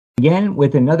again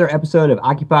with another episode of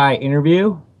Occupy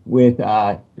Interview with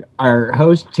our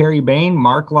host, Terry Bain,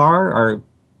 Mark Lahr, our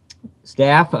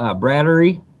staff,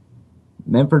 Braddery,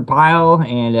 Memford Pyle,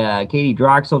 and Katie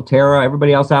Droxel, Tara,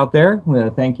 everybody else out there.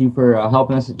 Thank you for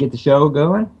helping us get the show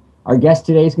going. Our guest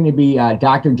today is going to be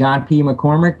Dr. John P.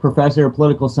 McCormick, Professor of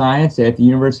Political Science at the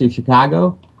University of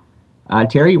Chicago.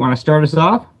 Terry, you want to start us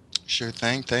off? Sure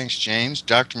thing. Thanks, James.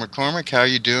 Dr. McCormick, how are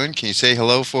you doing? Can you say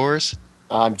hello for us?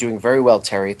 I'm doing very well,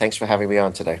 Terry. Thanks for having me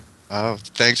on today. Oh,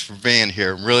 thanks for being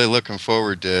here. I'm really looking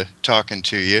forward to talking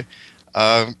to you.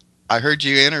 I heard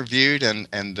you interviewed, and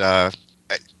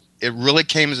it really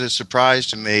came as a surprise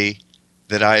to me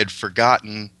that I had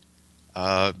forgotten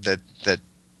that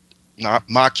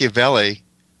Machiavelli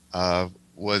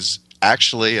was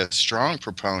actually a strong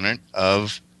proponent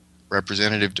of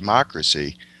representative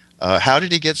democracy. How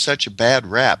did he get such a bad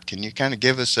rap? Can you kind of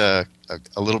give us a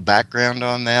little background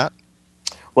on that?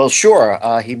 Well, sure.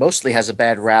 He mostly has a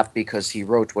bad rap because he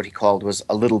wrote what he called was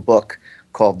a little book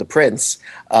called The Prince,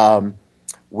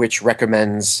 which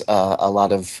recommends a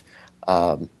lot of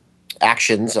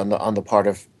actions on the part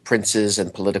of princes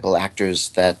and political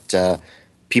actors that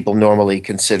people normally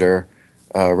consider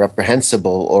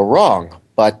reprehensible or wrong.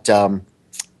 But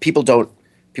people don't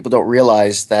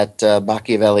realize that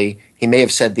Machiavelli, he may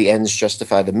have said the ends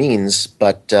justify the means,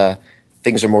 but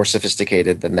things are more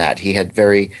sophisticated than that. He had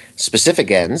very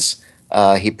specific ends.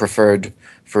 He preferred,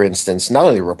 for instance, not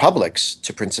only republics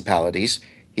to principalities,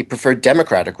 he preferred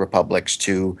democratic republics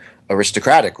to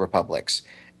aristocratic republics.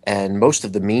 And most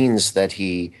of the means that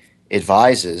he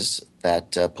advises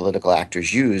that political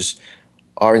actors use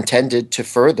are intended to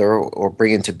further or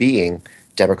bring into being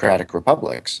democratic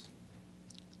republics.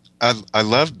 I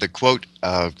loved the quote.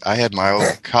 I had my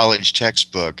old college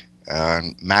textbook,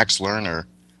 Max Lerner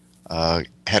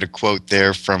had a quote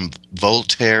there from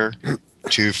Voltaire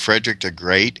to Frederick the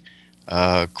Great.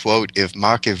 Quote, if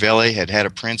Machiavelli had had a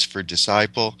prince for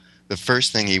disciple, the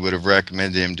first thing he would have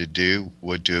recommended him to do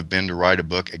would to have been to write a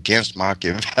book against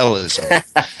Machiavellism.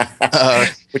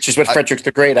 Which is what Frederick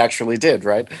the Great actually did,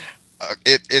 right?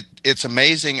 It's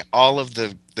amazing all of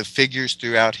the figures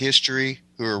throughout history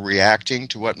who are reacting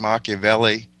to what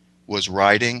Machiavelli was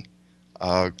writing.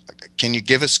 Can you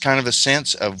give us kind of a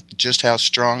sense of just how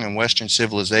strong in Western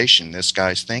civilization this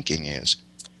guy's thinking is?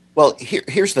 Well,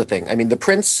 here's the thing. I mean, The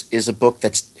Prince is a book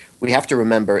that's, we have to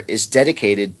remember, is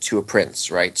dedicated to a prince,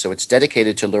 right? So it's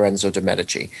dedicated to Lorenzo de'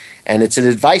 Medici, and it's an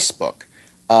advice book.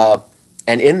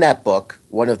 And in that book,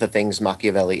 one of the things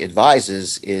Machiavelli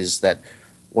advises is that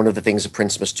one of the things a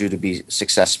prince must do to be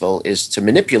successful is to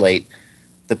manipulate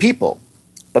the people.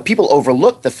 But people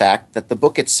overlook the fact that the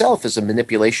book itself is a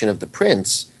manipulation of the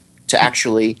prince to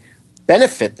actually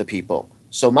benefit the people.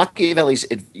 So Machiavelli's,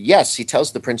 yes, he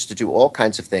tells the prince to do all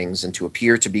kinds of things and to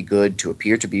appear to be good, to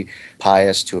appear to be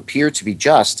pious, to appear to be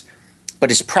just. But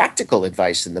his practical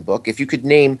advice in the book, if you could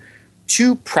name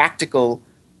two practical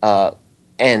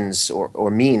ends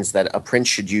or means that a prince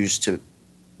should use to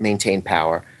maintain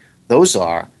power, those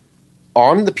are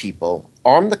arm the people,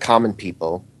 arm the common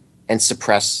people, and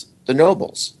suppress the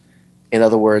nobles. In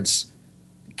other words,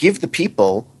 give the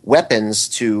people weapons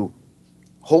to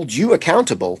hold you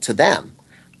accountable to them.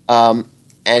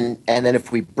 And then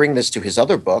if we bring this to his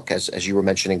other book, as you were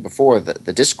mentioning before,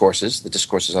 the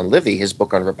Discourses on Livy, his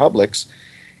book on republics,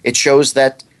 it shows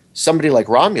that somebody like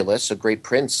Romulus, a great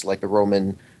prince like the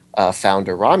Roman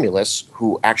founder Romulus,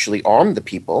 who actually armed the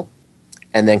people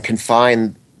and then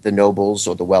confined the nobles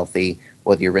or the wealthy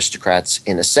or the aristocrats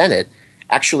in a senate,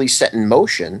 actually set in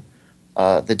motion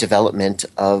the development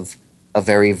of a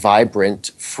very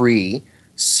vibrant, free,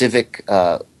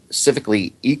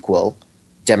 civically equal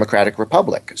democratic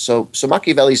republic. So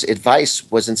Machiavelli's advice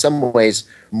was in some ways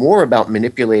more about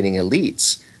manipulating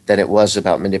elites than it was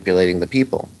about manipulating the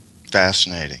people.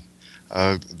 Fascinating.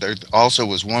 There also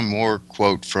was one more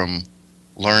quote from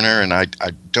Lerner, and I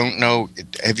don't know,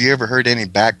 have you ever heard any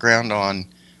background on,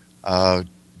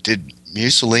 did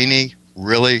Mussolini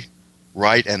really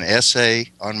write an essay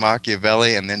on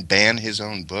Machiavelli and then ban his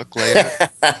own book later?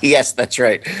 Yes, that's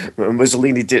right.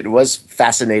 Mussolini was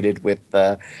fascinated with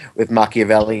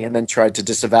Machiavelli and then tried to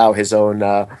disavow his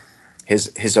own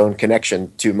his own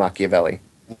connection to Machiavelli.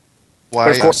 Why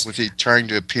was he trying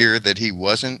to appear that he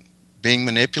wasn't being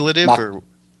manipulative?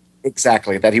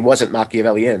 Exactly, that he wasn't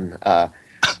Machiavellian.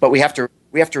 But we have to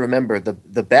remember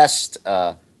the best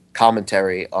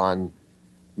commentary on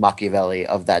Machiavelli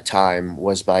of that time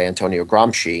was by Antonio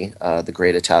Gramsci, the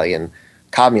great Italian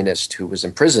communist who was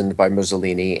imprisoned by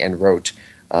Mussolini and wrote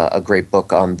a great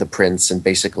book on the prince and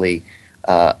basically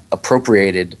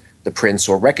appropriated the prince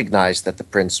or recognized that the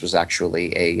prince was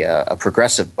actually a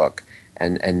progressive book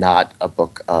and not a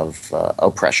book of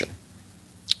oppression.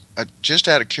 Just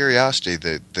out of curiosity,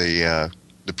 the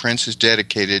Prince is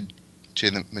dedicated to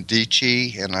the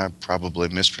Medici, and I probably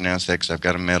mispronounced that because I've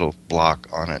got a mental block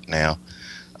on it now.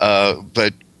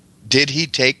 But did he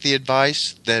take the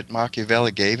advice that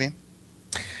Machiavelli gave him?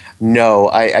 No,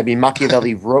 I mean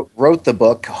Machiavelli wrote the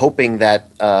book hoping that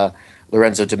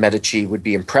Lorenzo de' Medici would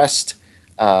be impressed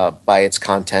by its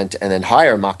content and then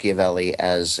hire Machiavelli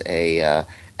as an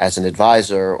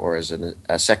advisor or as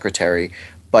a secretary.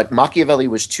 But Machiavelli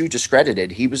was too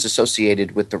discredited. He was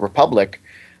associated with the Republic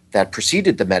that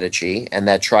preceded the Medici and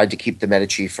that tried to keep the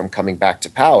Medici from coming back to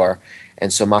power.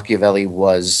 And so Machiavelli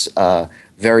was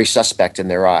very suspect in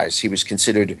their eyes. He was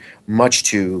considered much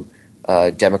too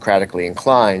democratically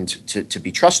inclined to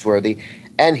be trustworthy,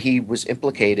 and he was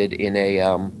implicated in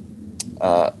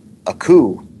a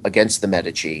coup against the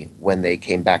Medici when they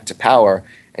came back to power,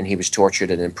 and he was tortured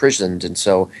and imprisoned. And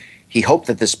so he hoped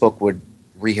that this book would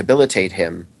rehabilitate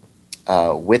him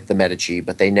with the Medici,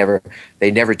 but they never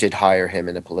did hire him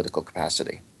in a political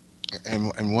capacity.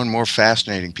 And one more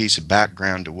fascinating piece of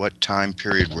background to what time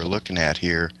period we're looking at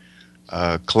here.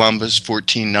 Columbus,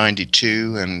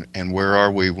 1492, and where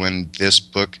are we when this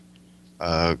book,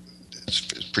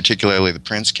 particularly The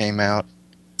Prince, came out?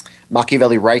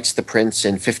 Machiavelli writes The Prince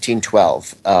in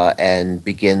 1512 and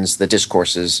begins the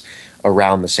discourses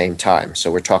around the same time.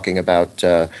 So we're talking about,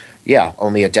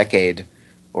 only a decade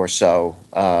or so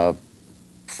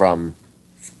from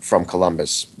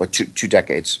Columbus, but two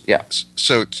decades, yeah.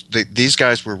 So these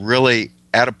guys were really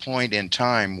at a point in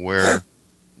time where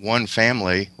one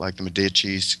family, like the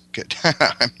Medicis,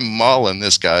 I'm mauling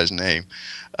this guy's name,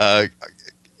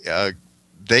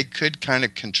 they could kind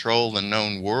of control the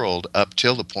known world up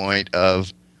till the point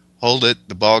of, hold it,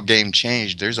 the ball game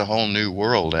changed. There's a whole new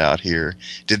world out here.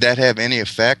 Did that have any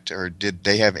effect, or did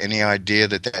they have any idea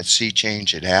that sea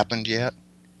change had happened yet?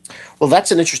 Well,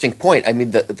 that's an interesting point. I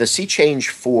mean, the sea change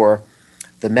for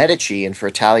the Medici and for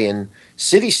Italian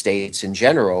city-states in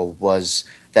general was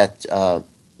that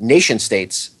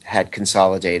nation-states had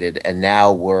consolidated and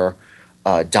now were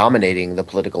dominating the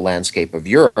political landscape of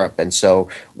Europe. And so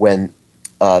when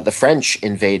the French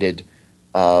invaded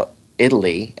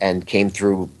Italy and came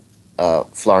through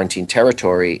Florentine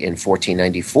territory in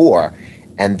 1494,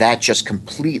 and that just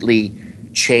completely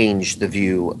changed the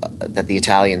view that the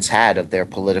Italians had of their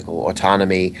political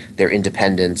autonomy, their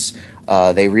independence.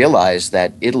 They realized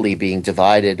that Italy, being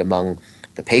divided among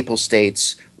the Papal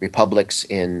States, republics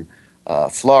in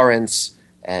Florence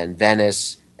and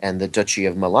Venice and the Duchy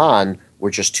of Milan,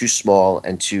 were just too small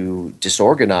and too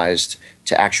disorganized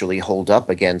to actually hold up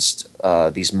against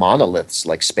these monoliths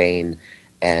like Spain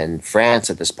and France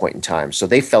at this point in time. So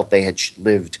they felt they had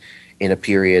lived in a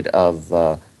period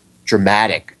of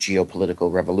dramatic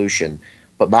geopolitical revolution.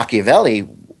 But Machiavelli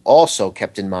also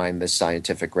kept in mind the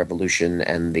scientific revolution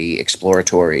and the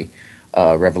exploratory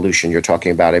revolution you're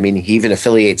talking about. I mean, he even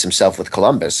affiliates himself with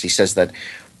Columbus. He says that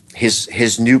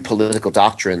his new political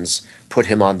doctrines put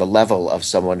him on the level of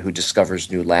someone who discovers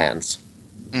new lands.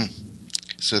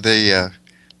 So they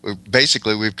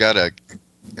basically, we've got a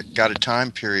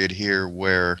time period here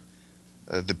where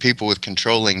the people with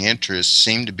controlling interests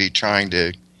seem to be trying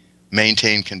to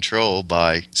maintain control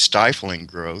by stifling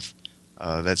growth.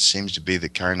 That seems to be the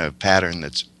kind of pattern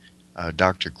that's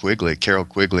Carol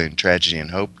Quigley in Tragedy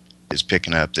and Hope is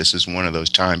picking up. This is one of those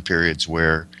time periods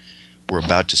where we're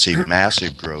about to see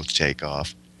massive growth take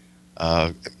off.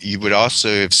 You would also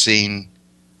have seen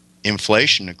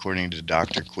inflation, according to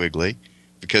Dr. Quigley,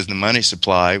 because the money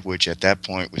supply, which at that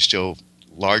point was still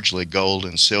largely gold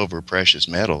and silver, precious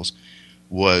metals,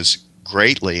 was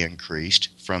greatly increased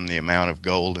from the amount of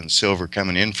gold and silver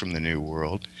coming in from the New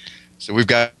World. So we've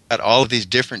got all of these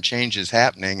different changes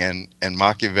happening, and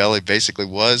Machiavelli basically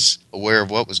was aware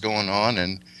of what was going on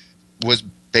and was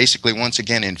basically once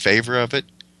again in favor of it.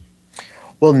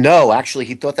 Well, no, actually,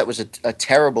 he thought that was a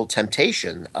terrible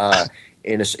temptation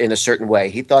in a certain way.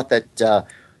 He thought that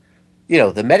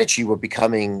the Medici were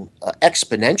becoming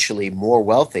exponentially more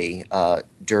wealthy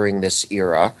during this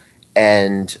era,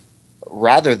 and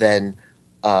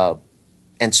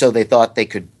so they thought they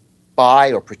could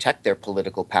buy or protect their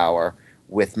political power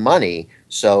with money.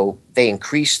 So they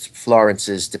increased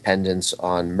Florence's dependence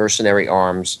on mercenary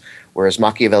arms, whereas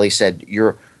Machiavelli said,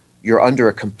 you're under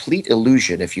a complete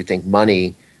illusion if you think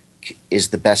money is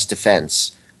the best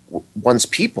defense. One's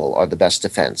people are the best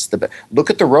defense. Look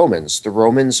at the Romans. The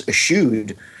Romans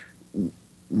eschewed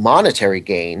monetary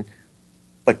gain,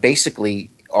 but basically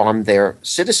arm their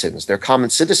citizens. Their common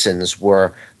citizens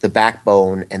were the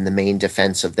backbone and the main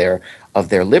defense of their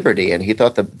liberty. And he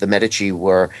thought the Medici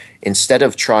were, instead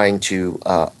of trying to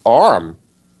arm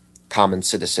common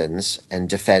citizens and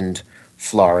defend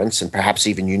Florence and perhaps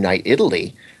even unite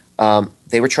Italy,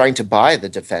 they were trying to buy the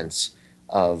defense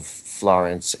of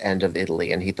Florence and of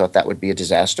Italy. And he thought that would be a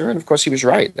disaster. And of course, he was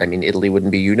right. I mean, Italy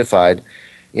wouldn't be unified,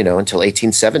 until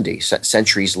 1870,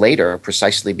 centuries later,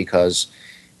 precisely because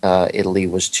Italy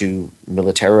was too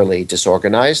militarily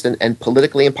disorganized and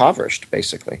politically impoverished,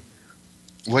 basically.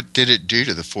 What did it do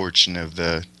to the fortune of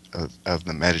the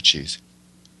Medicis?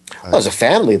 Well, as a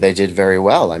family, they did very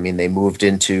well. I mean, they moved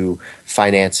into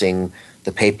financing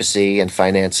the papacy and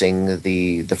financing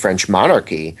the French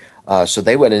monarchy. So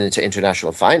they went into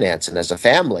international finance, and as a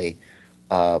family,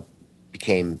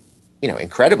 became,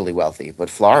 incredibly wealthy. But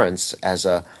Florence, as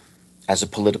a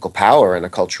political power and a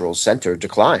cultural center,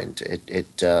 declined.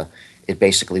 It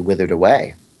basically withered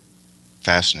away.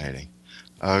 Fascinating.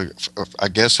 I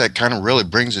guess that kind of really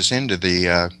brings us into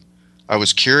the. I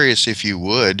was curious if you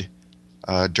would,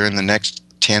 during the next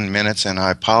 10 minutes, and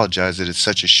I apologize that it's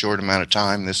such a short amount of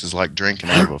time. This is like drinking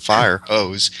out of a fire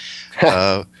hose.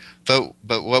 But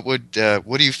what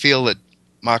do you feel that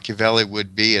Machiavelli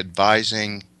would be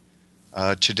advising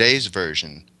today's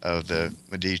version of the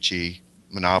Medici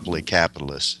monopoly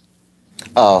capitalists?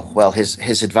 Well,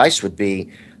 his advice would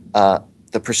be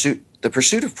the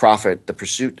pursuit of profit, the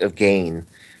pursuit of gain,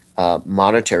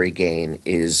 monetary gain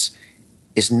is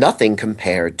nothing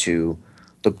compared to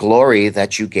the glory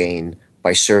that you gain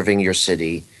by serving your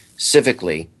city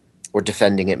civically or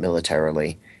defending it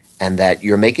militarily, and that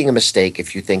you're making a mistake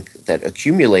if you think that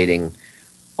accumulating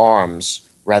arms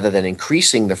rather than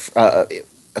increasing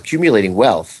accumulating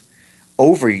wealth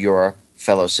over your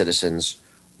fellow citizens,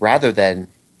 rather than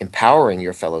empowering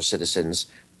your fellow citizens,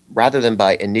 rather than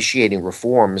by initiating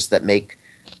reforms that make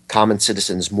common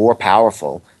citizens more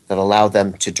powerful, that allow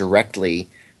them to directly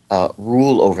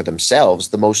rule over themselves.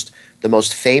 The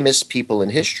most famous people in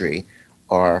history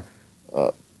are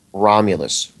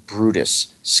Romulus,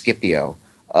 Brutus, Scipio,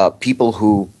 people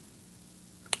who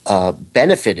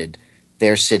benefited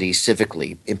their city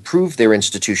civically, improved their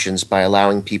institutions by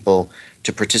allowing people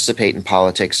to participate in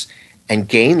politics and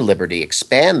gain liberty,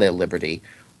 expand their liberty,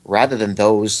 rather than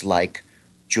those like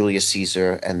Julius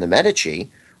Caesar and the Medici,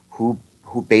 who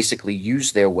basically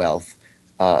used their wealth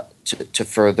to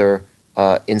further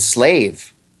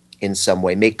enslave in some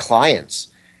way, make clients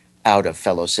out of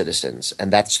fellow citizens.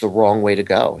 And that's the wrong way to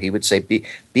go. He would say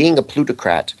being a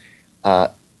plutocrat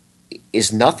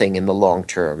is nothing in the long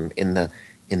term, in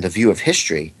the view of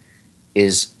history,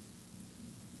 is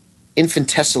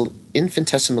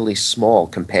infinitesimally small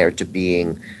compared to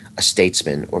being a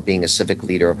statesman or being a civic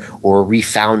leader or a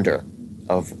refounder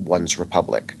of one's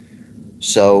republic.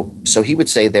 So he would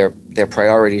say their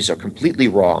priorities are completely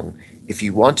wrong. If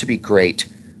you want to be great,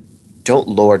 don't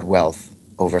lord wealth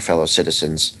over fellow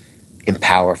citizens.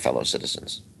 Empower fellow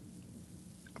citizens.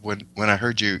 When I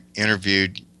heard you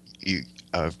interviewed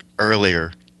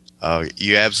earlier,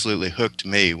 you absolutely hooked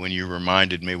me when you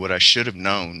reminded me what I should have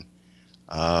known.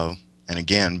 And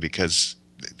again, because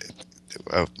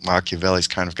Machiavelli's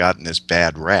kind of gotten this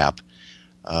bad rap.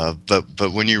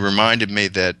 But when you reminded me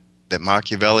that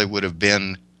Machiavelli would have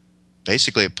been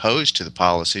basically opposed to the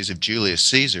policies of Julius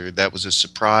Caesar, that was a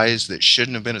surprise that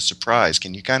shouldn't have been a surprise.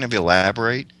 Can you kind of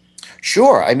elaborate?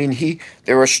 Sure. I mean,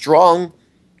 there are strong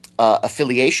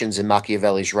affiliations in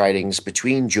Machiavelli's writings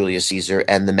between Julius Caesar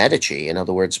and the Medici. In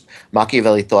other words,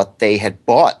 Machiavelli thought they had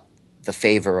bought the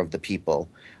favor of the people,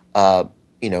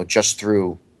 just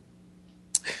through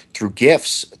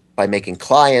gifts, by making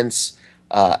clients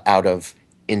out of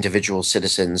individual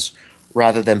citizens,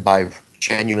 rather than by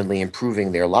genuinely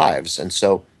improving their lives. And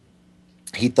so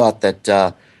he thought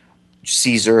that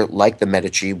Caesar, like the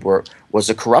Medici, was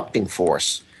a corrupting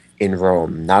force in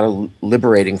Rome, not a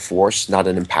liberating force, not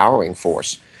an empowering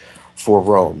force for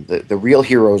Rome. The real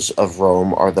heroes of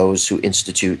Rome are those who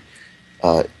institute,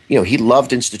 he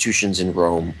loved institutions in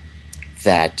Rome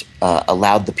that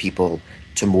allowed the people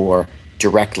to more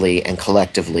directly and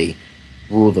collectively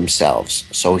rule themselves.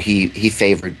 So he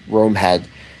favored, Rome had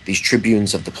these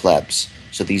tribunes of the plebs.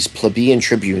 So these plebeian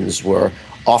tribunes were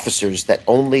officers that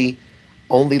only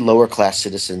lower class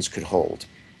citizens could hold.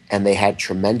 And they had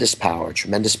tremendous power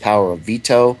of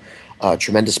veto,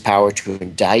 tremendous power to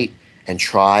indict and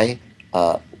try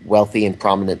wealthy and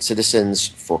prominent citizens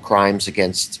for crimes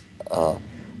against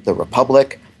the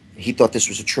Republic. He thought this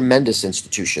was a tremendous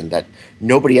institution that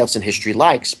nobody else in history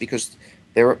likes, because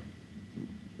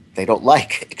they don't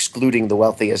like excluding the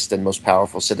wealthiest and most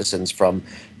powerful citizens from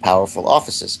powerful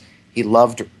offices. He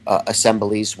loved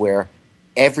assemblies where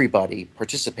everybody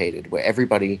participated, where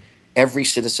every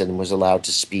citizen was allowed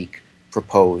to speak,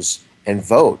 propose, and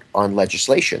vote on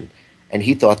legislation. And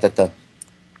he thought that the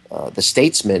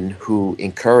statesmen who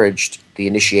encouraged the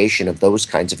initiation of those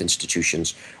kinds of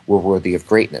institutions were worthy of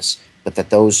greatness, but that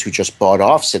those who just bought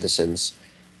off citizens,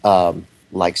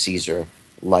 like Caesar,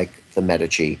 like the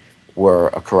Medici, were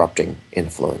a corrupting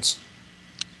influence.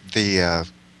 The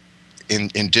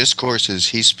in discourses,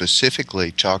 he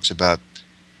specifically talks about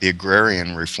the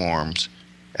agrarian reforms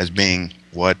as being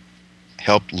what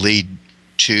helped lead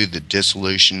to the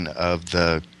dissolution of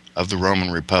the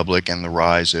Roman Republic and the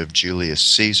rise of Julius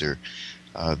Caesar.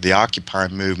 The Occupy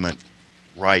movement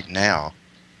right now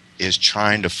is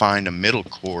trying to find a middle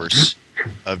course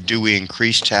of, do we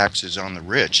increase taxes on the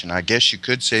rich? And I guess you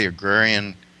could say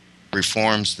agrarian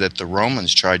reforms that the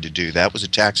Romans tried to do, that was a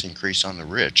tax increase on the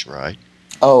rich, right?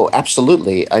 Oh,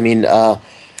 absolutely. I mean,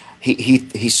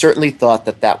 he certainly thought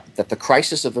that the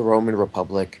crisis of the Roman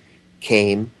Republic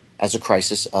came as a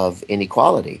crisis of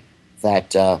inequality.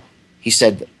 That he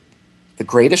said the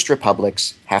greatest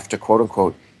republics have to, quote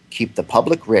unquote, keep the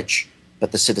public rich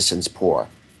but the citizens poor,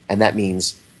 and that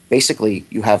means basically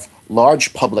you have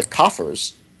large public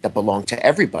coffers that belong to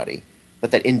everybody,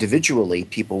 but that individually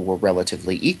people were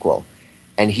relatively equal.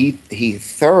 And he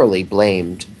thoroughly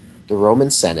blamed the Roman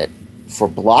Senate for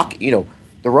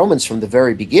the Romans from the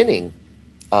very beginning,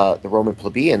 the Roman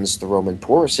plebeians, the Roman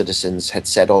poorer citizens had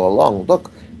said all along,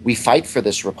 look, we fight for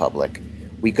this republic,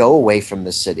 we go away from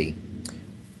the city,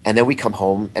 and then we come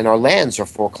home and our lands are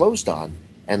foreclosed on.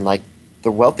 And like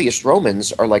the wealthiest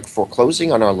Romans are like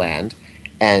foreclosing on our land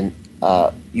and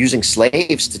using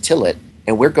slaves to till it,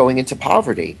 and we're going into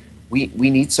poverty. We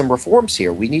need some reforms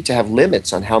here. We need to have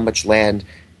limits on how much land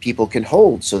people can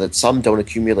hold so that some don't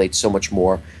accumulate so much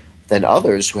more than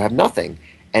others who have nothing.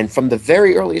 And from the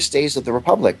very earliest days of the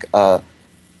Republic,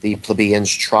 the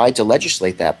plebeians tried to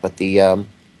legislate that, but the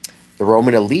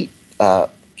Roman elite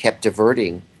kept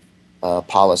diverting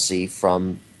policy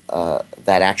from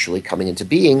that actually coming into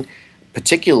being,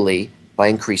 particularly by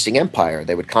increasing empire.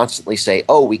 They would constantly say,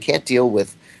 oh, we can't deal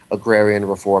with agrarian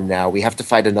reform now. We have to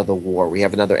fight another war. We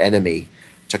have another enemy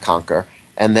to conquer.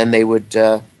 And then they would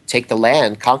take the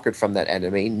land conquered from that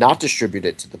enemy, not distribute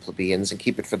it to the plebeians, and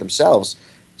keep it for themselves,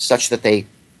 such that they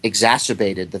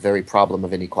exacerbated the very problem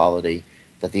of inequality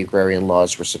that the agrarian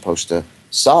laws were supposed to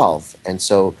solve. And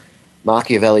so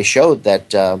Machiavelli showed that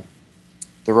the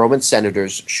Roman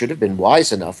senators should have been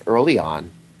wise enough early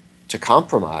on to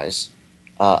compromise,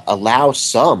 allow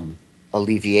some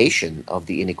alleviation of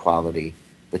the inequality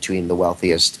between the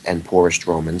wealthiest and poorest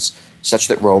Romans, such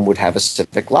that Rome would have a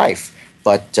civic life.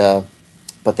 But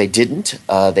they didn't.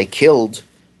 They killed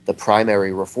the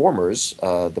primary reformers,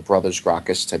 the brothers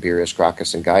Gracchus, Tiberius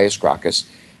Gracchus, and Gaius Gracchus.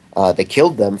 They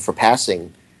killed them for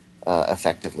passing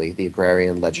effectively the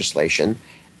agrarian legislation.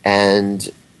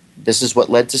 And this is what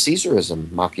led to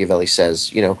Caesarism. Machiavelli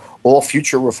says, all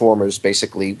future reformers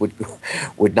basically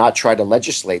would not try to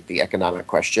legislate the economic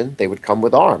question. They would come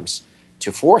with arms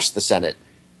to force the Senate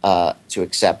to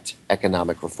accept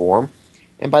economic reform.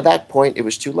 And by that point, it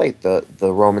was too late. The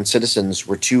Roman citizens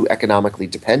were too economically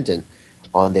dependent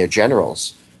on their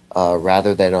generals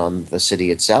rather than on the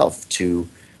city itself to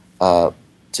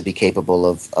be capable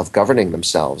of governing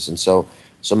themselves. And so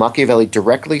Machiavelli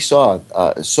directly saw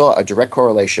a direct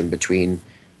correlation between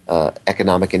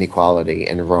economic inequality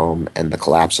in Rome and the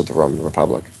collapse of the Roman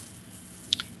Republic.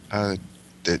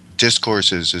 The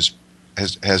Discourses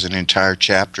has an entire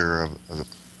chapter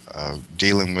of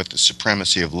dealing with the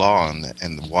supremacy of law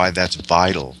and why that's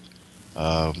vital.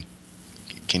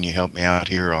 Can you help me out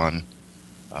here on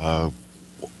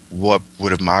what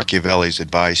would have Machiavelli's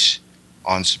advice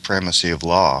on supremacy of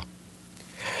law?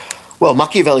 Well,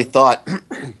 Machiavelli thought,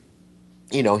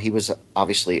 he was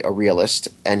obviously a realist,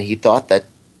 and he thought that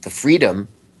the freedom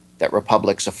that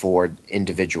republics afford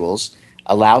individuals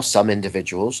allow some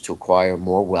individuals to acquire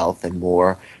more wealth and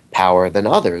more power than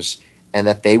others, and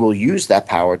that they will use that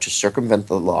power to circumvent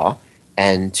the law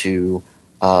and to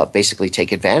basically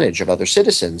take advantage of other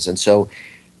citizens. And so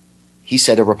he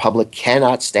said a republic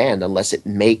cannot stand unless it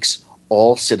makes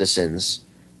all citizens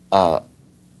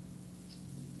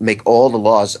make all the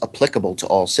laws applicable to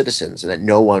all citizens, and that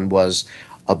no one was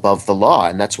above the law.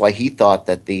 And that's why he thought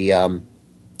that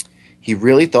he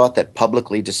really thought that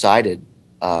publicly decided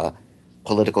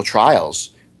political trials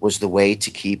was the way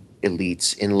to keep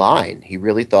elites in line. He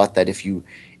really thought that if you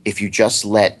just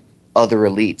let other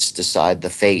elites decide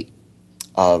the fate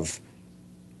of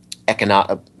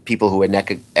people who would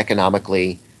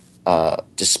economically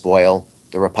despoil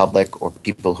the republic, or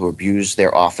people who abuse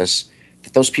their office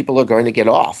that those people are going to get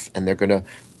off, and they're going to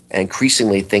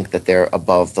increasingly think that they're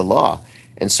above the law.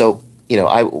 And so,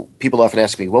 people often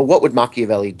ask me, well, what would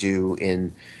Machiavelli do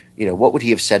what would he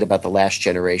have said about the last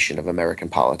generation of American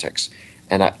politics?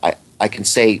 And I can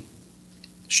say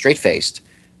straight-faced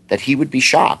that he would be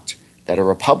shocked that a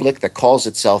republic that calls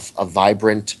itself a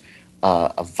vibrant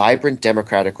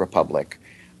democratic republic,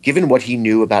 given what he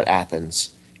knew about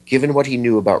Athens, given what he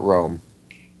knew about Rome,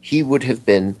 he would have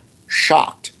been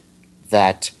shocked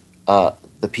that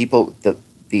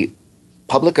the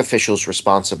public officials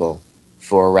responsible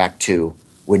for Iraq II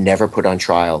were never put on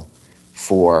trial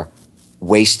for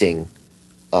wasting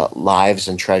lives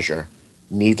and treasure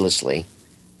needlessly,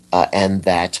 and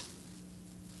that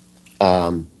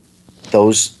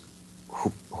those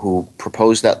who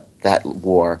proposed that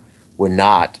war were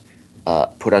not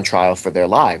put on trial for their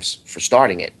lives for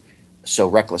starting it so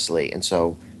recklessly and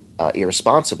so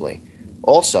irresponsibly.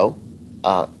 Also,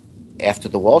 after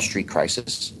the Wall Street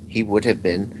crisis, he would have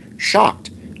been shocked.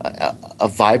 A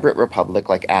vibrant republic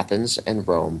like Athens and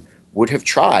Rome would have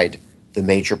tried the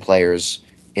major players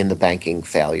in the banking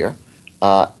failure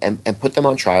and put them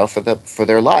on trial for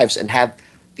their lives, and have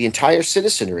the entire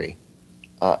citizenry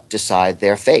decide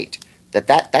their fate.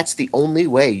 That's the only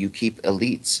way you keep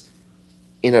elites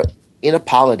in a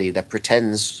polity that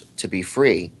pretends to be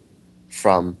free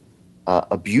from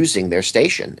abusing their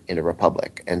station in a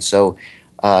republic. And so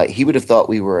he would have thought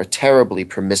we were a terribly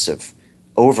permissive,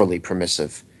 overly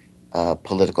permissive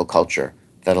political culture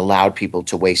that allowed people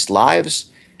to waste lives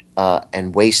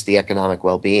and waste the economic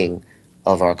well-being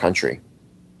of our country.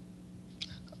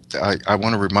 I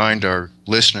want to remind our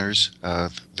listeners,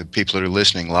 the people that are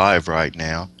listening live right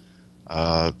now,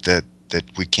 that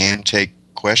we can take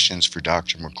questions for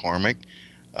Dr. McCormick.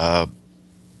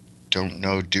 Don't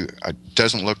know, it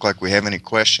doesn't look like we have any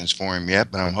questions for him yet,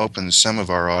 but I'm hoping some of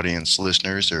our audience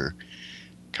listeners are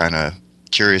kind of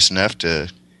curious enough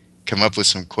to come up with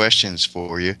some questions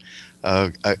for you.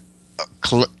 I'm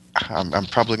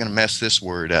probably going to mess this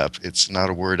word up. It's not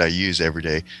a word I use every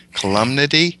day.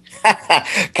 Calumny?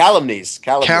 Calumnies.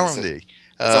 Calumny.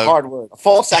 It's a hard word.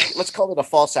 Let's call it a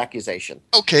false accusation.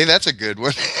 Okay, that's a good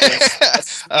one.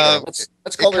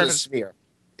 Let's call it a smear.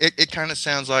 It kind of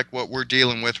sounds like what we're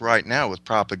dealing with right now with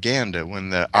propaganda. When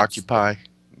the Occupy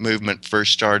movement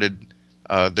first started,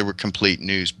 there were complete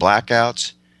news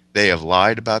blackouts. They have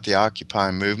lied about the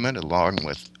Occupy movement along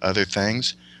with other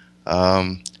things.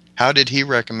 How did he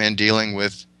recommend dealing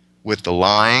with the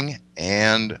lying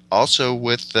and also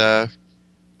with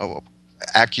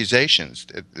accusations?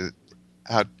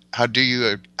 How do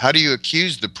you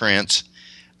accuse the prince,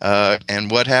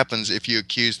 and what happens if you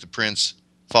accuse the prince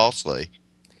falsely?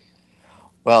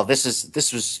 Well, this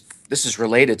is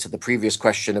related to the previous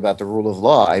question about the rule of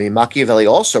law. I mean, Machiavelli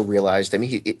also realized. I mean,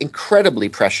 he incredibly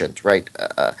prescient, right?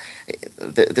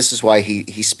 This is why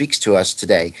he speaks to us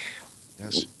today.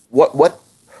 Yes.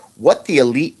 What the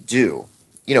elite do,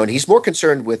 and he's more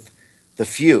concerned with the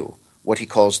few, what he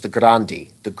calls the grandi,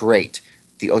 the great,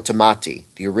 the automati,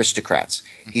 the aristocrats.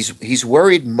 He's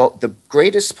worried the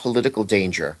greatest political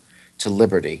danger to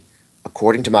liberty,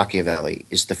 according to Machiavelli,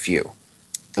 is the few,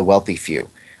 the wealthy few.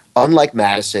 Unlike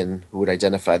Madison, who would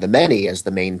identify the many as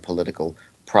the main political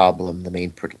problem, the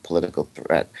main political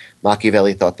threat,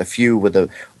 Machiavelli thought the few were the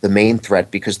main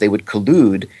threat because they would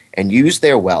collude and use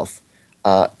their wealth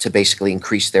to basically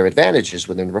increase their advantages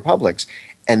within republics.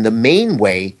 And the main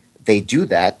way they do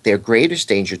that, their greatest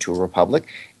danger to a republic,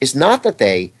 is not that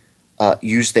they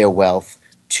use their wealth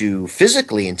to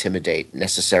physically intimidate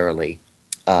necessarily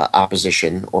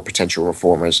opposition or potential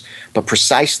reformers, but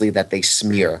precisely that they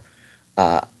smear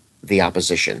the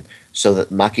opposition. So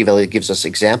that Machiavelli gives us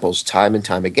examples time and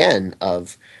time again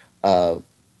of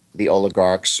the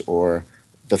oligarchs or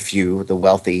the few, the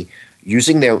wealthy,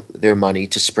 using their money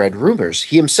to spread rumors.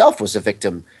 He himself was a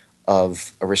victim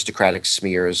of aristocratic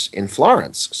smears in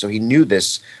Florence, so he knew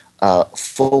this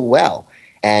full well.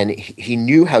 And he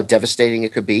knew how devastating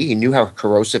it could be. He knew how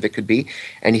corrosive it could be.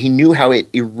 And he knew how it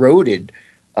eroded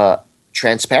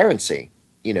transparency,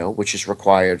 which is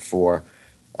required for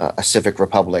a civic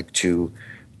republic to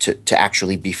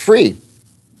actually be free.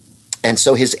 And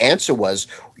so his answer was,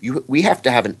 we have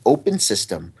to have an open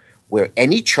system where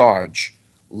any charge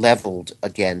leveled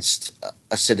against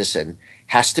a citizen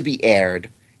has to be aired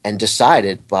and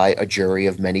decided by a jury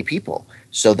of many people,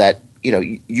 so that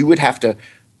you would have to.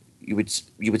 You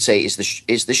would say, is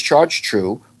this charge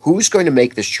true? Who's going to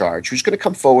make this charge? Who's going to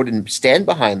come forward and stand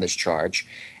behind this charge?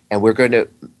 And we're going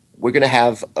to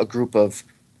have a group of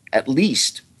at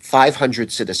least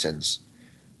 500 citizens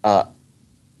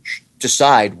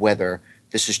decide whether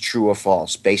this is true or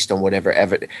false based on whatever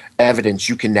evidence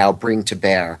you can now bring to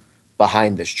bear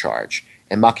behind this charge.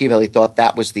 And Machiavelli thought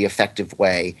that was the effective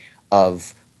way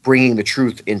of bringing the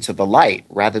truth into the light,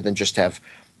 rather than just have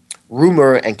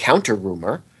rumor and counter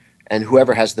rumor, and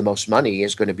whoever has the most money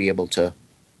is going to be able to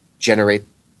generate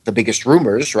the biggest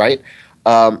rumors, right?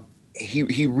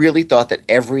 He really thought that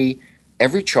every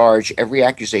charge, every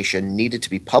accusation needed to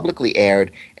be publicly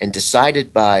aired and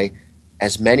decided by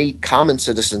as many common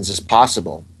citizens as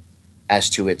possible as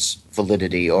to its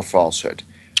validity or falsehood.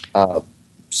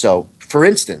 So, for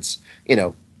instance,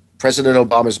 President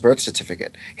Obama's birth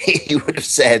certificate, he would have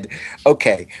said,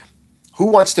 okay, who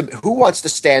wants to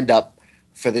stand up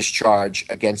for this charge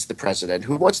against the president?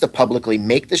 Who wants to publicly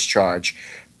make this charge?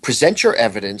 Present your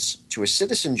evidence to a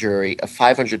citizen jury of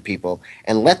 500 people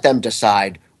and let them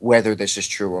decide whether this is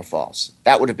true or false.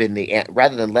 That would have been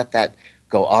rather than let that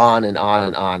go on and on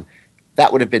and on,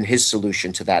 that would have been his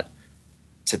solution to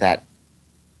that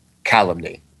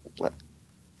calumny.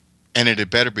 And it had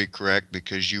better be correct,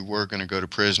 because you were going to go to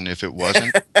prison if it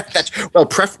wasn't.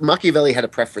 Machiavelli had a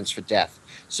preference for death,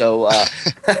 so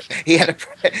he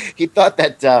thought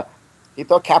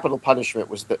capital punishment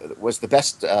was the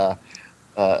best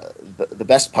the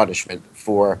best punishment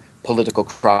for political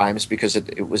crimes, because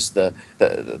it was the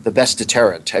best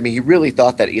deterrent. I mean, he really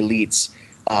thought that elites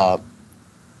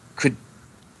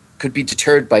could be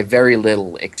deterred by very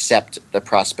little except the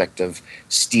prospect of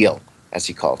steel, as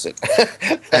he calls it.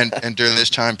 and during this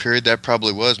time period, that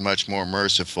probably was much more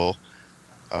merciful.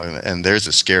 And there's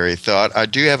a scary thought. I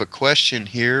do have a question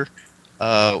here.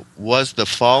 Was the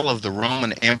fall of the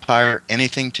Roman Empire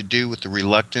anything to do with the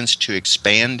reluctance to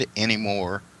expand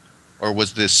anymore, or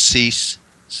was this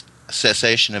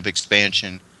cessation of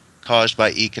expansion caused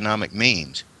by economic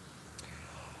means?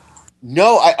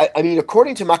 No, I mean,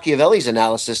 according to Machiavelli's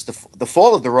analysis, the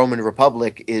fall of the Roman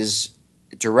Republic is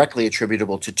directly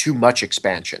attributable to too much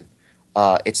expansion.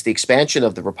 It's the expansion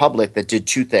of the Republic that did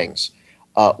two things.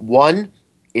 One,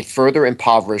 it further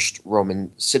impoverished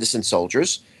Roman citizen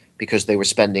soldiers, because they were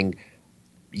spending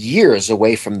years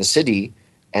away from the city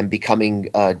and becoming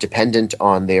dependent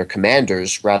on their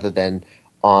commanders rather than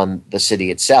on the city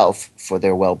itself for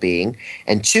their well-being.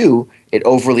 And two, it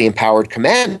overly empowered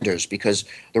commanders, because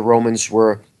the Romans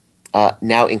were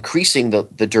now increasing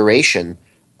the duration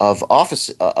of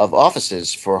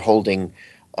offices for holding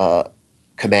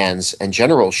commands and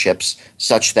generalships,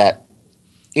 such that,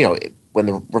 when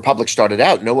the Republic started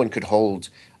out, no one could hold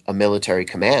a military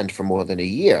command for more than a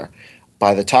year.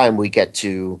 By the time we get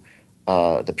to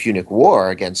the Punic War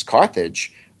against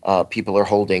Carthage, people are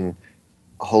holding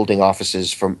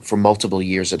offices for multiple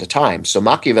years at a time. So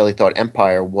Machiavelli thought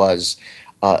empire was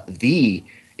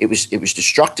it was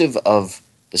destructive of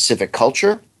the civic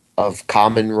culture of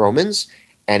common Romans,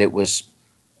 and it was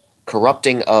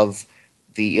corrupting of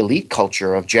the elite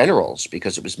culture of generals,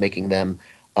 because it was making them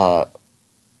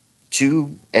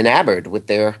too enamored with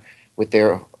their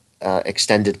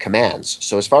extended commands.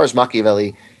 So as far as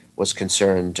Machiavelli was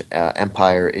concerned,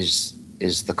 empire is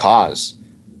the cause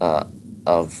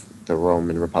of the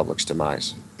Roman Republic's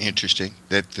demise. Interesting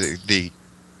that the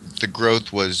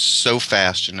growth was so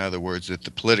fast, in other words, that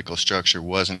the political structure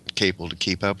wasn't capable to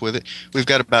keep up with it. We've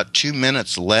got about 2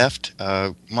 minutes left.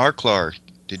 Mark Lahr,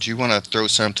 did you want to throw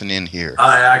something in here?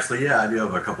 I do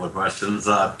have a couple of questions.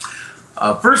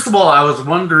 First of all, I was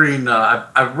wondering,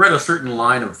 I've read a certain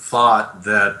line of thought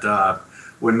that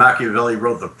when Machiavelli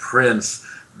wrote The Prince,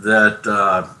 that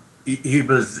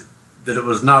it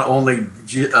was not only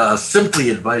simply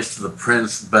advice to the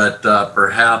prince, but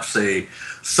perhaps a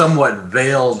somewhat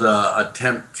veiled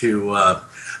attempt to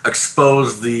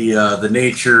expose the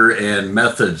nature and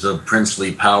methods of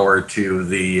princely power to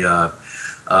the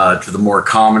more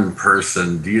common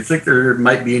person. Do you think there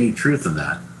might be any truth in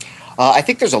that? I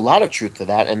think there's a lot of truth to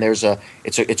that, and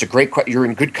it's a great question. You're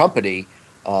in good company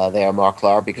there, Mark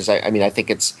Lahr, because I think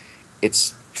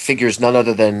it's figures none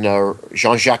other than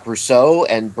Jean-Jacques Rousseau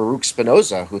and Baruch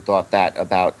Spinoza who thought that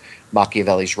about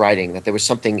Machiavelli's writing, that there was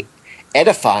something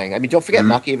edifying. I mean, don't forget,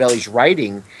 Machiavelli's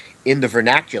writing in the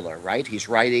vernacular, right? He's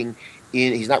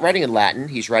not writing in Latin,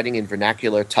 he's writing in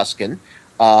vernacular Tuscan,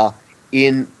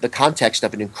 in the context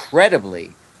of an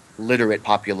incredibly literate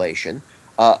population.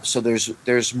 So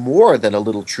there's more than a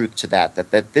little truth to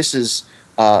that this is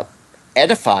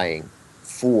edifying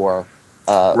for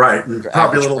right, and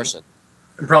probably person.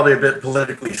 And probably a bit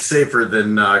politically safer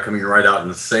than coming right out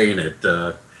and saying it.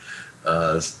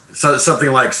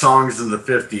 Something like songs in the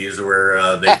 50s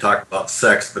where they talked about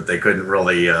sex, but they couldn't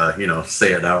really,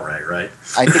 say it outright, right?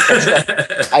 I think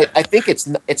that's right. I think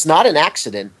it's not an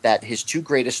accident that his two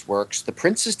greatest works, The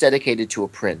Prince is dedicated to a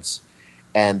prince,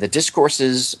 and the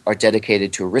discourses are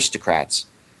dedicated to aristocrats,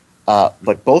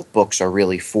 but both books are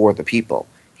really for the people.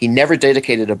 He never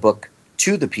dedicated a book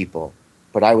to the people,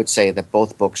 but I would say that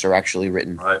both books are actually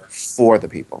written for the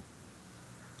people.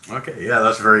 Okay, yeah,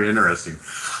 that's very interesting.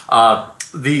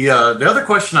 The other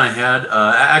question I had,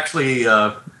 actually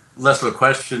less of a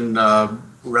question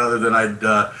rather than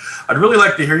I'd really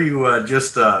like to hear you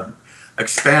just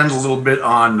expand a little bit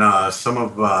on some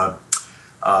of.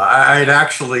 I had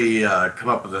actually come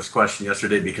up with this question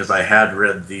yesterday because I had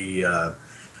read the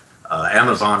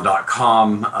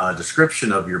Amazon.com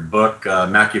description of your book,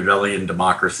 Machiavellian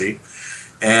Democracy.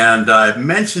 And I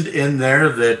mentioned in there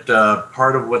that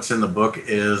part of what's in the book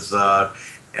is an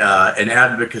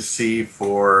advocacy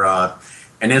for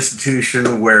an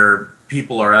institution where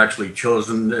people are actually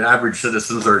chosen, the average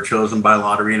citizens are chosen by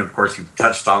lottery. And of course, you've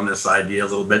touched on this idea a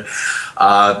little bit,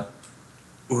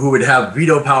 who would have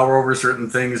veto power over certain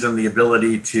things and the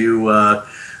ability to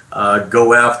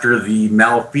go after the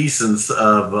malfeasance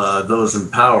of those in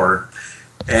power.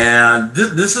 And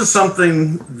this is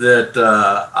something that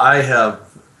I have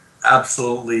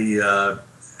absolutely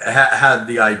had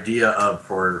the idea of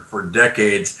for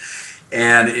decades.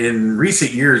 And in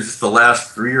recent years, just the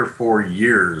last 3 or 4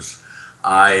 years,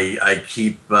 I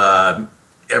keep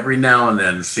every now and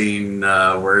then seeing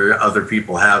where other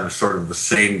people have sort of the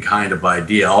same kind of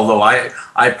idea. Although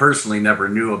I personally never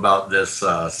knew about this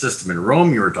system in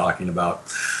Rome you were talking about.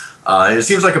 It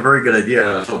seems like a very good idea.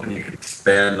 I was hoping you could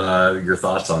expand your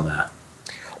thoughts on that.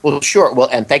 Well, sure. Well,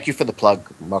 and thank you for the plug,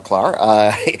 Marklar.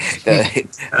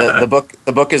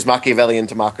 The book is Machiavellian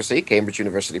Democracy, Cambridge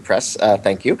University Press.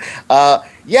 Thank you.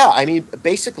 Yeah, I mean,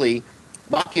 basically,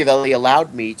 Machiavelli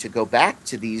allowed me to go back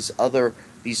to these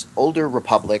older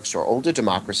republics or older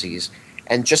democracies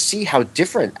and just see how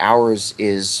different ours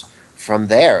is from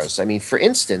theirs. I mean, for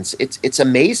instance, it's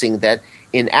amazing that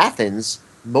in Athens,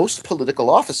 most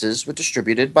political offices were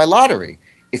distributed by lottery.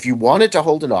 If you wanted to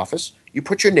hold an office, you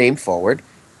put your name forward,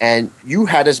 and you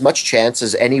had as much chance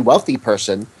as any wealthy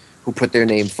person who put their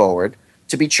name forward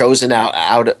to be chosen out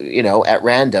at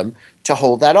random to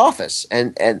hold that office.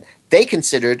 And they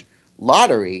considered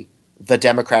lottery the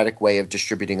democratic way of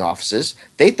distributing offices.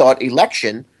 They thought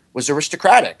election was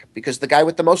aristocratic because the guy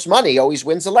with the most money always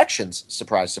wins elections.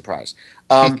 Surprise, surprise.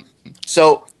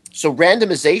 So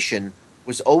randomization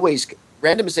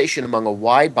among a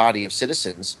wide body of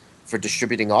citizens for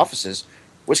distributing offices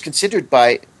was considered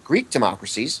by Greek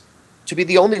democracies to be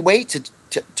the only way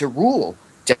to rule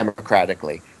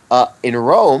democratically. In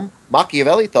Rome,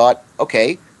 Machiavelli thought,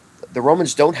 okay, the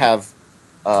Romans don't have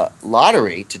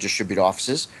lottery to distribute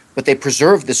offices, but they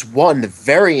preserve this one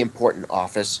very important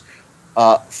office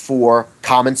for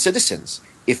common citizens.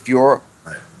 If you're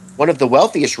one of the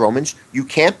wealthiest Romans, you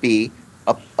can't be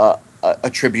a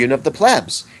tribune of the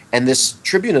plebs. And this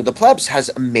tribune of the plebs has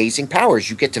amazing powers.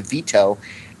 You get to veto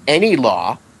any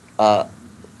law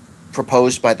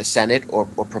proposed by the Senate or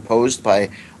proposed by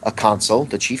a consul,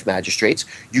 the chief magistrates.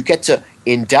 You get to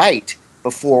indict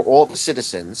before all the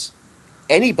citizens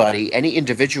anybody, any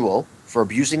individual for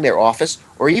abusing their office,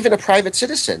 or even a private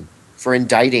citizen for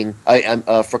indicting,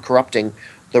 for corrupting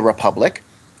the republic.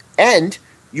 And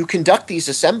you conduct these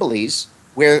assemblies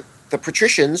where the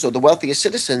patricians or the wealthiest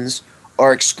citizens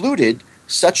are excluded,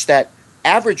 such that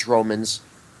average Romans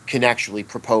can actually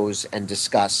propose and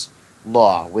discuss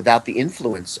law without the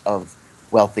influence of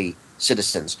wealthy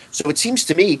citizens. So it seems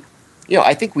to me,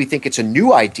 I think we think it's a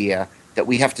new idea that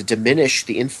we have to diminish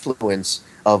the influence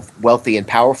of wealthy and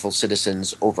powerful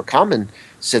citizens over common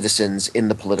citizens in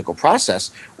the political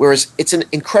process, whereas it's an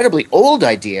incredibly old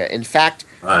idea. In fact,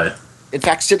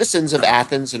 citizens of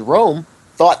Athens and Rome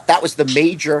thought that was the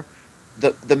major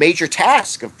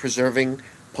task of preserving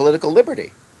political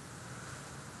liberty.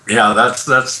 Yeah,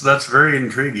 that's very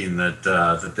intriguing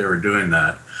that they were doing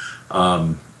that.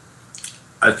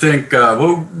 I think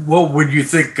what would you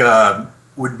think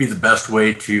would be the best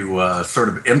way to sort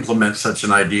of implement such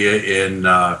an idea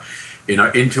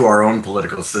into our own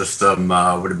political system?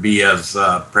 Would it be as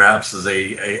perhaps as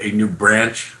a new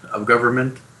branch of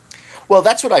government? Well,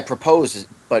 that's what I propose,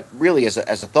 but really as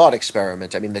a thought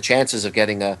experiment. I mean, the chances of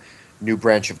getting a new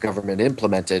branch of government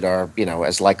implemented are,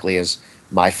 as likely as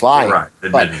my flying. Right,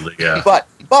 admittedly, yeah. But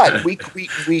we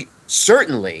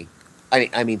certainly,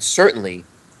 certainly,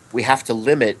 we have to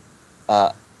limit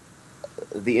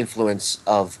the influence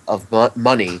of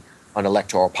money on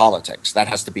electoral politics.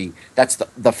 That's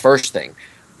the first thing.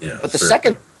 Yeah, but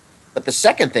the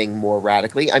second thing, more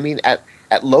radically, I mean, at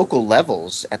local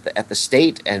levels, at the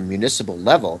state and municipal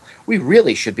level, we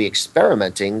really should be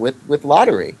experimenting with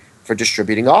lottery for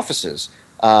distributing offices.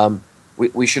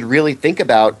 We should really think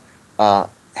about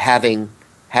having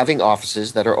having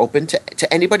offices that are open to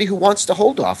anybody who wants to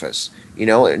hold office,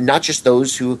 not just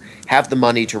those who have the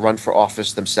money to run for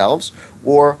office themselves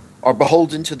or are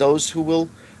beholden to those who will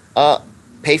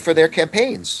pay for their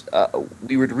campaigns.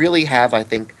 We would really have, I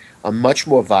think, a much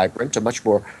more vibrant, a much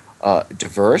more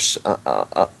diverse,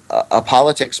 a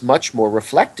politics much more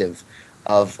reflective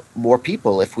of more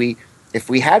people if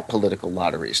we had political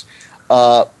lotteries.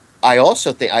 I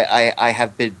also think I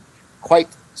have been quite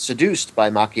seduced by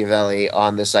Machiavelli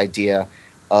on this idea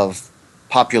of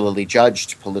popularly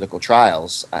judged political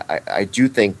trials. I do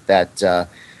think that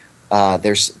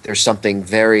there's something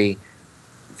very,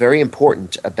 very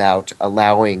important about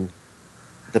allowing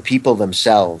the people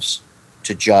themselves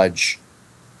to judge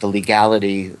the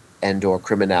legality and or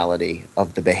criminality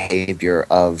of the behavior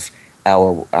of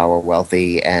our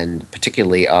wealthy and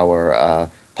particularly our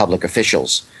public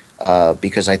officials.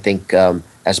 Because I think,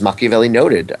 as Machiavelli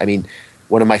noted, I mean,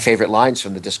 one of my favorite lines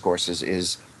from the discourses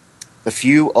is, "The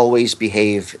few always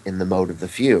behave in the mode of the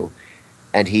few,"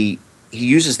 and he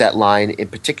uses that line in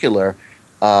particular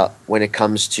when it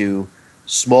comes to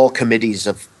small committees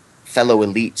of fellow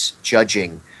elites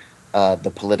judging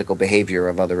the political behavior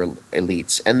of other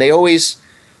elites, and they always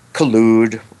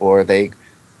collude or they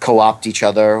co-opt each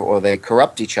other or they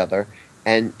corrupt each other,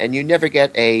 and you never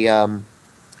get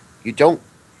you don't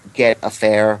get a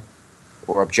fair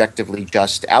or objectively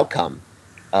just outcome.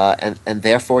 And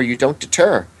therefore you don't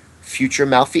deter future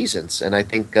malfeasance. And I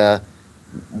think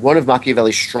one of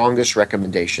Machiavelli's strongest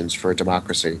recommendations for a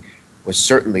democracy was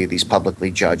certainly these publicly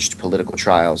judged political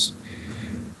trials.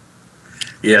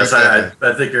 Yes, I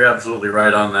think you're absolutely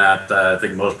right on that. I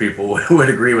think most people would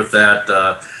agree with that.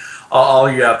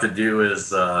 All you have to do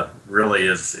is really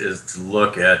is to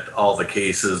look at all the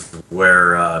cases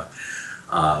where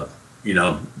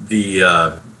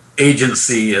the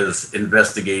agency is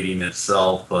investigating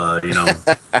itself.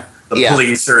 The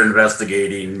police are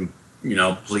investigating,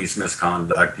 police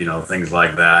misconduct, things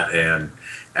like that, and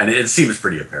it seems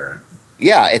pretty apparent.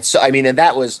 Yeah, and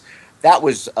that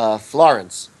was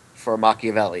Florence for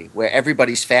Machiavelli, where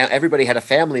everybody had a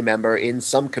family member in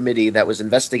some committee that was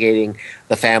investigating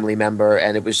the family member,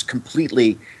 and it was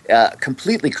completely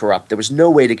corrupt. There was no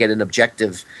way to get an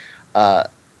objective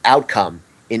outcome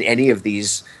in any of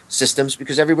these systems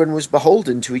because everyone was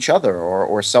beholden to each other,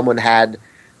 or someone had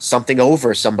something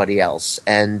over somebody else.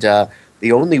 And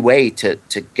the only way to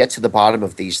get to the bottom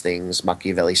of these things,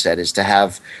 Machiavelli said, is to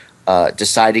have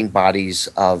deciding bodies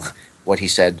of what he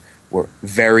said were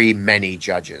very many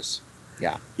judges.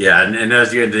 Yeah. Yeah, and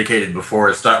as you indicated before,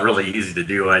 it's not really easy to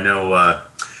do. I know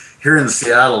here in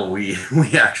Seattle, we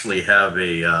actually have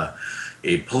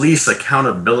a police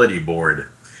accountability board,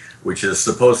 which is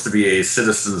supposed to be a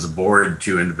citizens board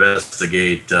to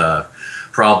investigate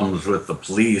problems with the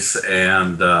police.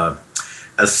 And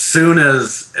as soon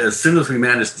as we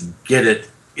managed to get it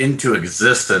into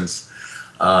existence,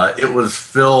 it was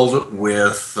filled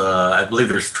with, I believe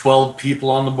there's 12 people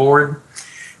on the board,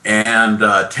 and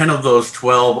 10 of those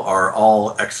 12 are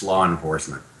all ex-law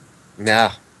enforcement.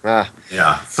 Yeah.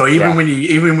 Yeah. So even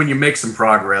when you make some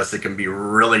progress, it can be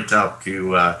really tough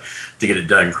to get it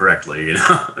done correctly.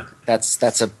 That's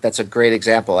a great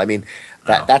example. I mean,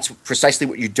 that's precisely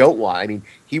what you don't want. I mean,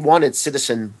 he wanted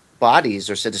citizen bodies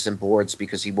or citizen boards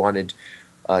because he wanted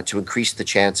to increase the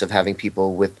chance of having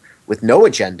people with no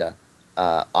agenda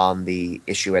on the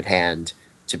issue at hand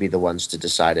to be the ones to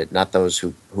decide it, not those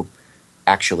who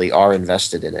actually are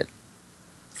invested in it.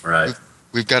 Right.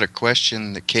 We've got a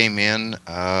question that came in.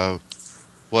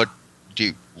 What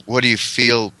do you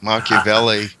feel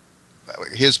Machiavelli,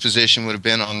 his position would have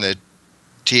been on the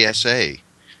TSA?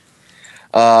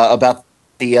 About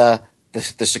the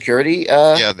security?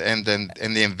 And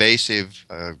the invasive,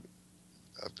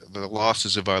 the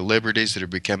losses of our liberties that are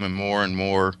becoming more and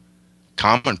more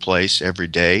commonplace every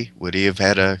day. Would he have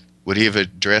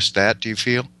addressed that, do you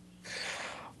feel?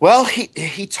 Well,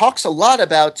 he talks a lot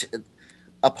about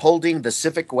upholding the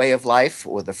civic way of life,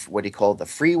 or what he called the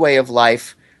free way of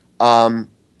life.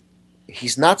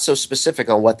 He's not so specific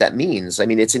on what that means. I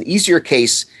mean, it's an easier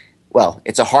case. Well,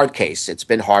 it's a hard case. It's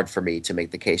been hard for me to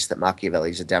make the case that Machiavelli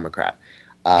is a Democrat,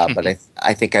 but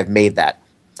I think I've made that.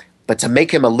 But to make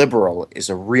him a liberal is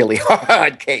a really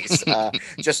hard case,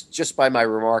 just by my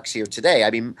remarks here today.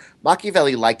 I mean,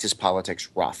 Machiavelli liked his politics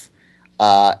rough,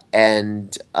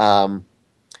 and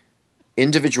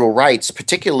individual rights,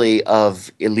 particularly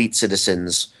of elite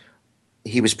citizens,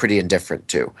 he was pretty indifferent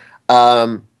to,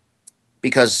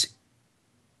 because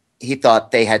he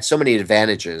thought they had so many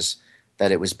advantages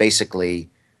that it was basically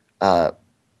the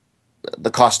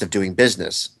cost of doing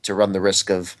business to run the risk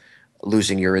of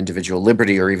losing your individual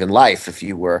liberty or even life if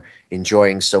you were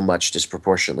enjoying so much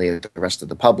disproportionately at the rest of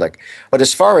the public. But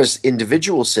as far as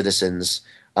individual citizens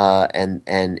and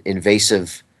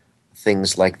invasive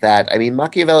things like that, I mean,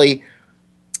 Machiavelli,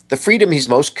 the freedom he's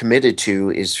most committed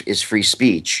to is free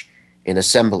speech in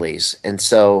assemblies, and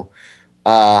so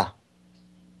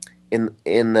in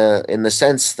the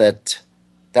sense that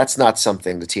that's not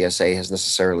something the TSA has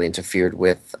necessarily interfered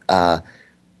with.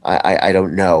 I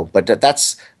don't know, but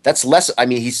that's less. I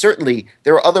mean,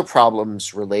 there are other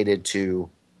problems related to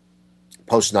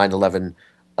post 9/11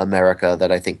 America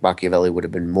that I think Machiavelli would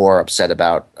have been more upset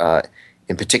about.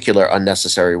 In particular,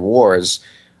 unnecessary wars,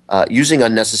 using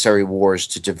unnecessary wars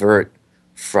to divert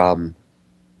from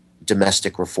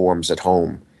domestic reforms at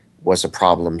home was a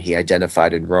problem he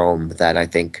identified in Rome that I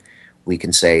think we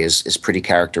can say is pretty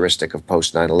characteristic of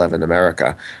post 9/11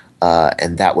 America,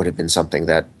 and that would have been something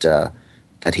that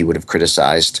he would have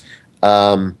criticized,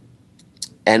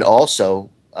 and also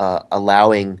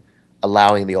allowing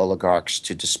the oligarchs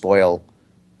to despoil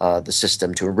the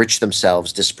system, to enrich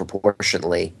themselves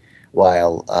disproportionately,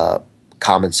 while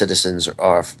common citizens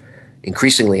are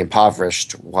increasingly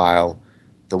impoverished, while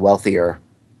the wealthier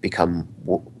become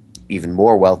even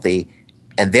more wealthy,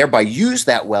 and thereby use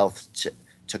that wealth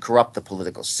to corrupt the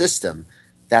political system.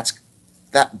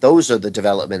 Those are the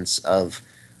developments of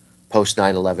post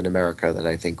 9/11 America that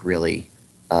I think really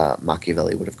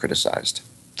Machiavelli would have criticized.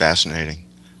 Fascinating.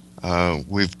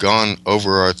 We've gone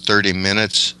over our 30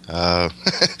 minutes,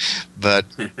 but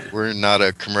we're not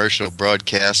a commercial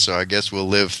broadcast, so I guess we'll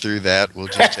live through that. We'll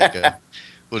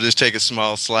just take a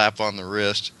small slap on the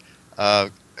wrist.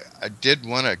 I did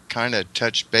want to kind of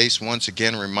touch base once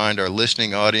again, remind our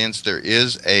listening audience there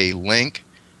is a link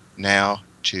now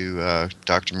to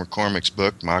Dr. McCormick's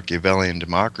book, Machiavellian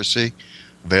Democracy,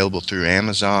 available through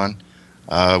Amazon.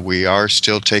 We are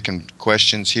still taking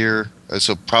questions here. This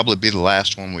will probably be the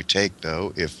last one we take,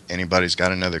 though, if anybody's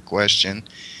got another question.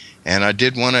 And I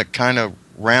did want to kind of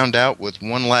round out with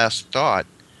one last thought.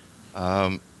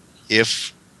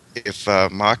 If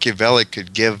Machiavelli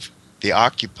could give the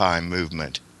Occupy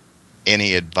movement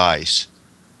any advice,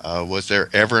 was there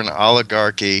ever an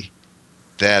oligarchy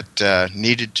that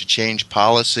needed to change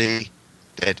policy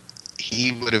that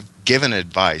he would have given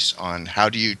advice on how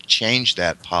do you change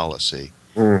that policy?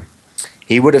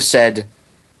 He would have said,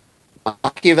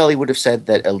 Machiavelli would have said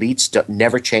that elites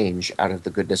never change out of the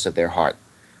goodness of their heart.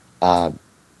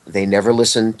 They never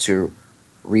listen to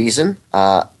reason,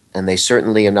 and they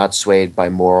certainly are not swayed by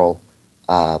moral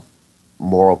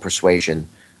persuasion.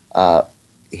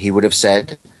 He would have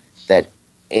said that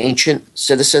ancient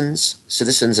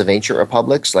citizens of ancient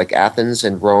republics like Athens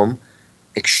and Rome,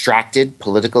 extracted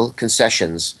political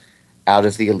concessions out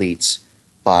of the elites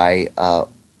by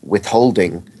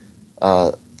withholding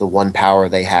the one power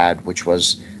they had, which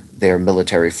was their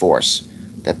military force.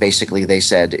 That basically they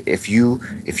said, if you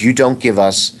don't give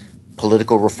us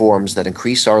political reforms that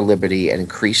increase our liberty and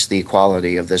increase the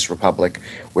equality of this republic,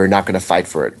 we're not going to fight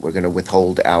for it. We're going to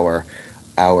withhold our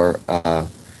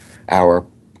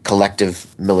collective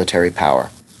military power.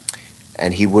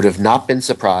 And he would have not been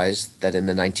surprised that in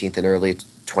the 19th and early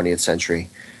 20th century,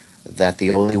 that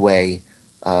the only way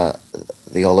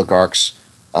the oligarchs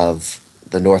of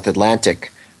the North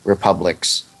Atlantic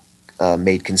republics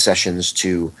made concessions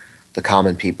to the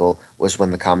common people was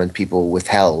when the common people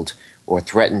withheld or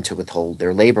threatened to withhold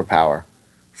their labor power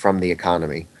from the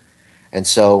economy. And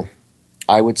so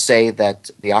I would say that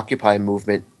the Occupy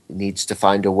movement needs to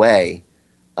find a way,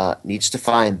 needs to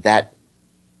find that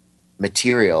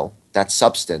material, that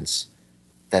substance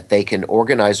that they can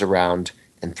organize around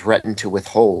and threaten to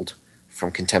withhold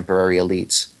from contemporary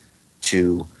elites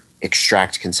to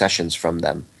extract concessions from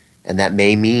them. And that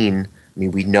may mean,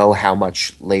 we know how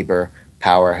much labor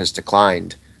power has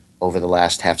declined over the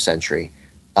last half century,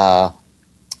 but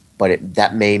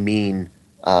that may mean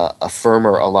a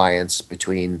firmer alliance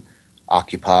between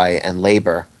Occupy and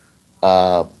labor,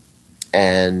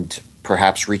 and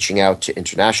perhaps reaching out to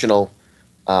international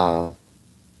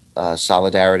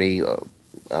solidarity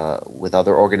with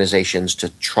other organizations to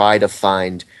try to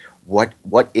find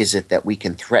what is it that we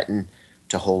can threaten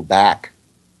to hold back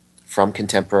from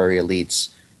contemporary elites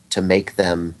to make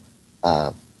them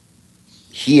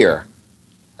hear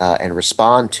and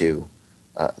respond to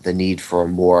the need for a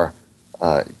more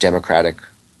democratic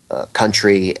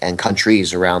country and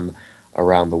countries around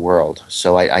the world.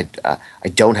 So I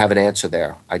don't have an answer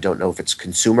there. I don't know if it's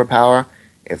consumer power,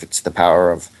 if it's the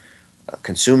power of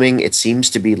consuming. It seems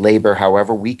to be labor,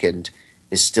 however weakened,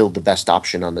 is still the best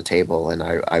option on the table. And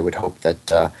I would hope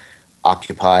that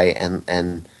Occupy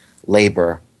and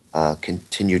labor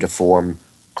continue to form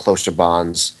closer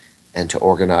bonds and to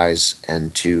organize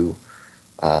and to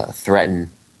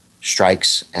threaten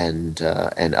strikes and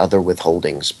other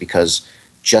withholdings, because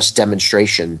just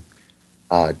demonstration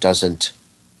doesn't,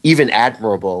 even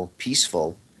admirable,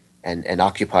 peaceful, and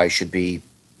Occupy should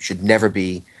never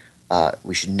be.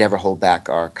 We should never hold back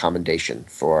our commendation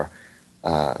for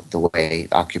the way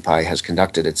Occupy has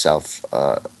conducted itself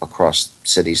across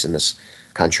cities in this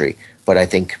country. But I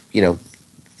think,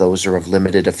 those are of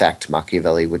limited effect.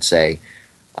 Machiavelli would say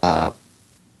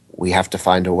we have to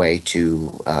find a way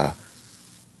to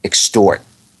extort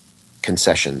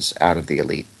concessions out of the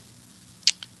elite.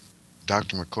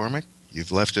 Dr. McCormick,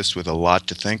 you've left us with a lot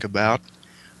to think about.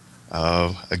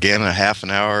 Again, a half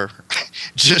an hour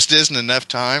just isn't enough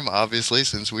time, obviously,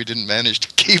 since we didn't manage to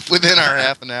keep within our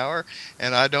half an hour,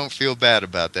 and I don't feel bad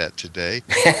about that today.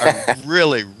 I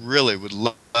really, really would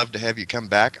love to have you come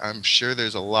back. I'm sure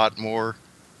there's a lot more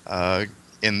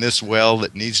in this well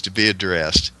that needs to be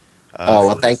addressed.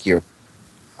 Well, thank you.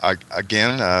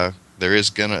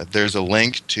 There's a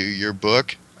link to your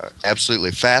book.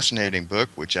 Absolutely fascinating book,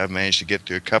 which I've managed to get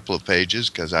through a couple of pages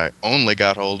because I only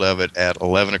got hold of it at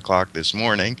 11 o'clock this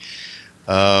morning.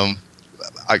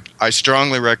 I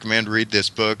strongly recommend read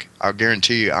this book. I'll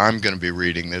guarantee you I'm going to be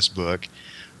reading this book.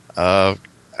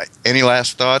 Any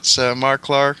last thoughts, Mark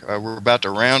Clark? We're about to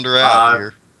round her out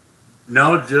here.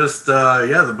 No, just,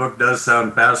 the book does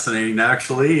sound fascinating,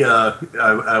 actually.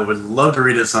 I would love to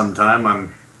read it sometime.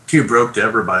 I'm too broke to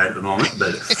ever buy it at the moment,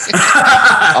 but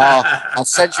I'll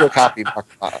send you a copy, Mark.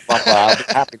 I'll be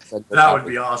happy to send you a that copy. would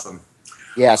be awesome.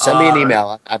 Yeah, send me an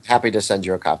email. I'm happy to send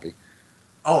you a copy.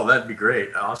 Oh, that'd be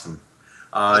great. Awesome.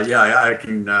 I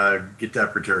can get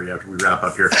that for Terry after we wrap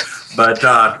up here. But,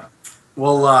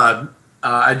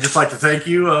 I'd just like to thank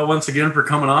you once again for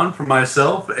coming on for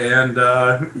myself. And,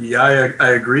 I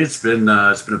agree. It's been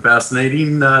a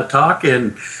fascinating talk,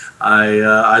 and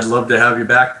I'd love to have you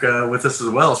back with us as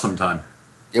well sometime.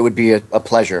 It would be a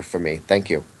pleasure for me. Thank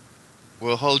you.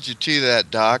 We'll hold you to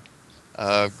that, Doc.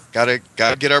 Gotta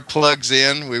get our plugs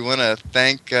in. We want to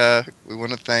thank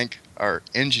our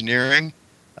engineering.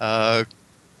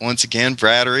 Once again,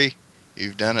 Brattery,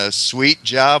 you've done a sweet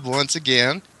job once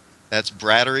again. That's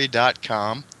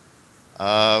brattery.com.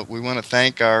 We want to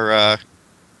thank our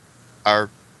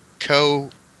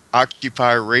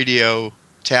co-Occupy Radio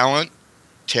talent,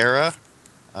 Tara,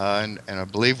 and I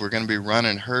believe we're going to be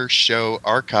running her show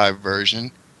archive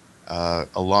version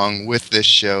along with this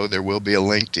show. There will be a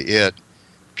link to it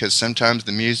because sometimes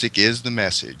the music is the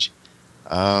message.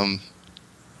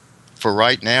 For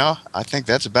right now, I think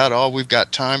that's about all we've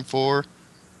got time for.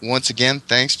 Once again,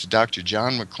 thanks to Dr.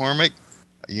 John McCormick,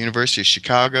 University of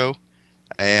Chicago,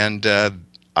 and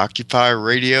Occupy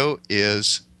Radio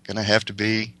is going to have to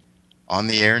be on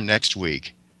the air next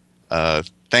week.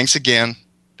 Thanks again.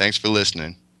 Thanks for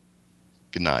listening.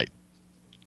 Good night.